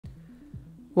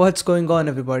What's going on,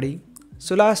 everybody?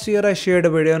 So last year I shared a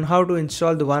video on how to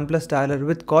install the Oneplus dialer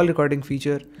with call recording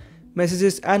feature,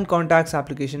 messages and contacts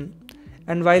application,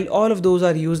 and while all of those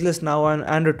are useless now on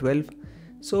Android 12,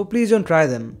 so please don't try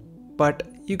them. But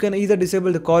you can either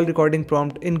disable the call recording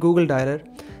prompt in Google Dialer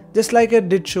just like it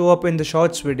did show up in the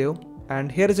shorts video, and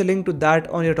here is a link to that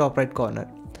on your top right corner.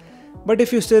 But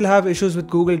if you still have issues with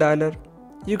Google Dialer,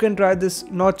 you can try this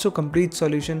not so complete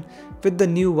solution with the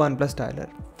new Oneplus dialer.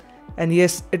 And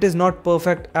yes, it is not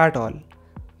perfect at all,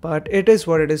 but it is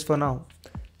what it is for now.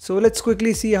 So let's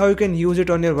quickly see how you can use it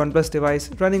on your OnePlus device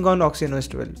running on OxygenOS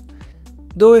 12.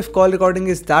 Though if call recording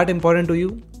is that important to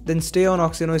you, then stay on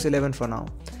OxygenOS 11 for now,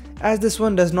 as this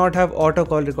one does not have auto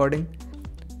call recording.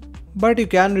 But you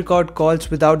can record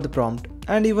calls without the prompt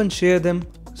and even share them,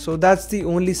 so that's the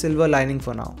only silver lining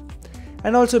for now.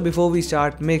 And also, before we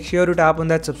start, make sure to tap on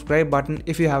that subscribe button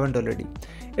if you haven't already.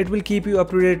 It will keep you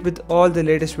up to date with all the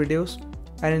latest videos.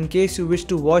 And in case you wish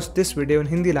to watch this video in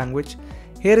Hindi language,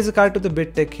 here is a card to the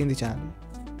BitTech Hindi channel.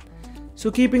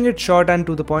 So keeping it short and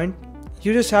to the point,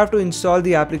 you just have to install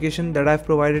the application that I've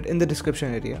provided in the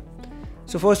description area.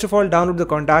 So first of all, download the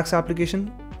contacts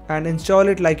application and install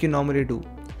it like you normally do.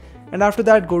 And after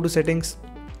that, go to settings.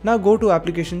 Now go to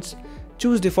applications,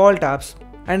 choose default apps,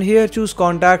 and here choose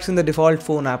contacts in the default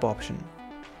phone app option.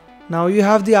 Now you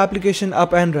have the application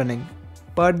up and running,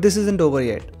 but this isn't over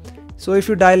yet. So if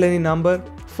you dial any number,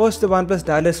 first the OnePlus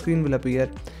dialer screen will appear,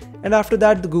 and after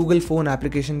that the Google phone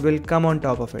application will come on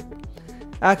top of it.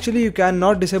 Actually, you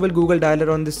cannot disable Google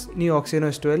dialer on this new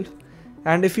OxygenOS 12,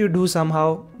 and if you do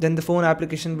somehow, then the phone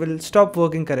application will stop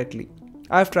working correctly.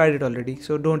 I've tried it already,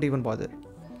 so don't even bother.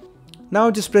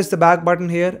 Now just press the back button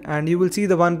here and you will see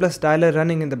the OnePlus dialer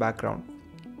running in the background.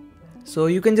 So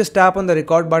you can just tap on the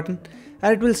record button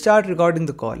and it will start recording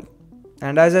the call.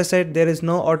 And as I said, there is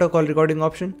no auto call recording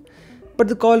option, but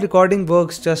the call recording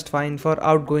works just fine for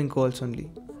outgoing calls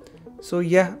only. So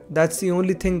yeah, that's the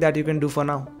only thing that you can do for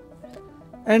now.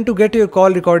 And to get your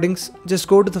call recordings, just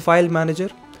go to the file manager.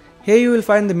 Here you will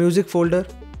find the music folder,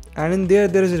 and in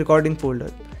there is a recording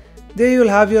folder. There you will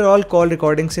have your all call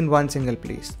recordings in one single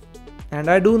place. And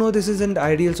I do know this isn't the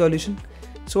ideal solution,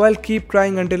 so I'll keep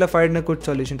trying until I find a good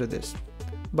solution to this.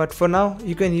 But for now,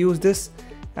 you can use this,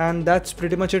 and that's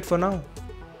pretty much it for now.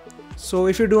 So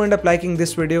if you do end up liking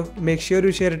this video, make sure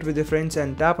you share it with your friends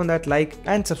and tap on that like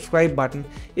and subscribe button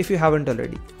if you haven't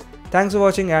already. Thanks for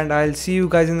watching, and I'll see you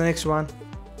guys in the next one.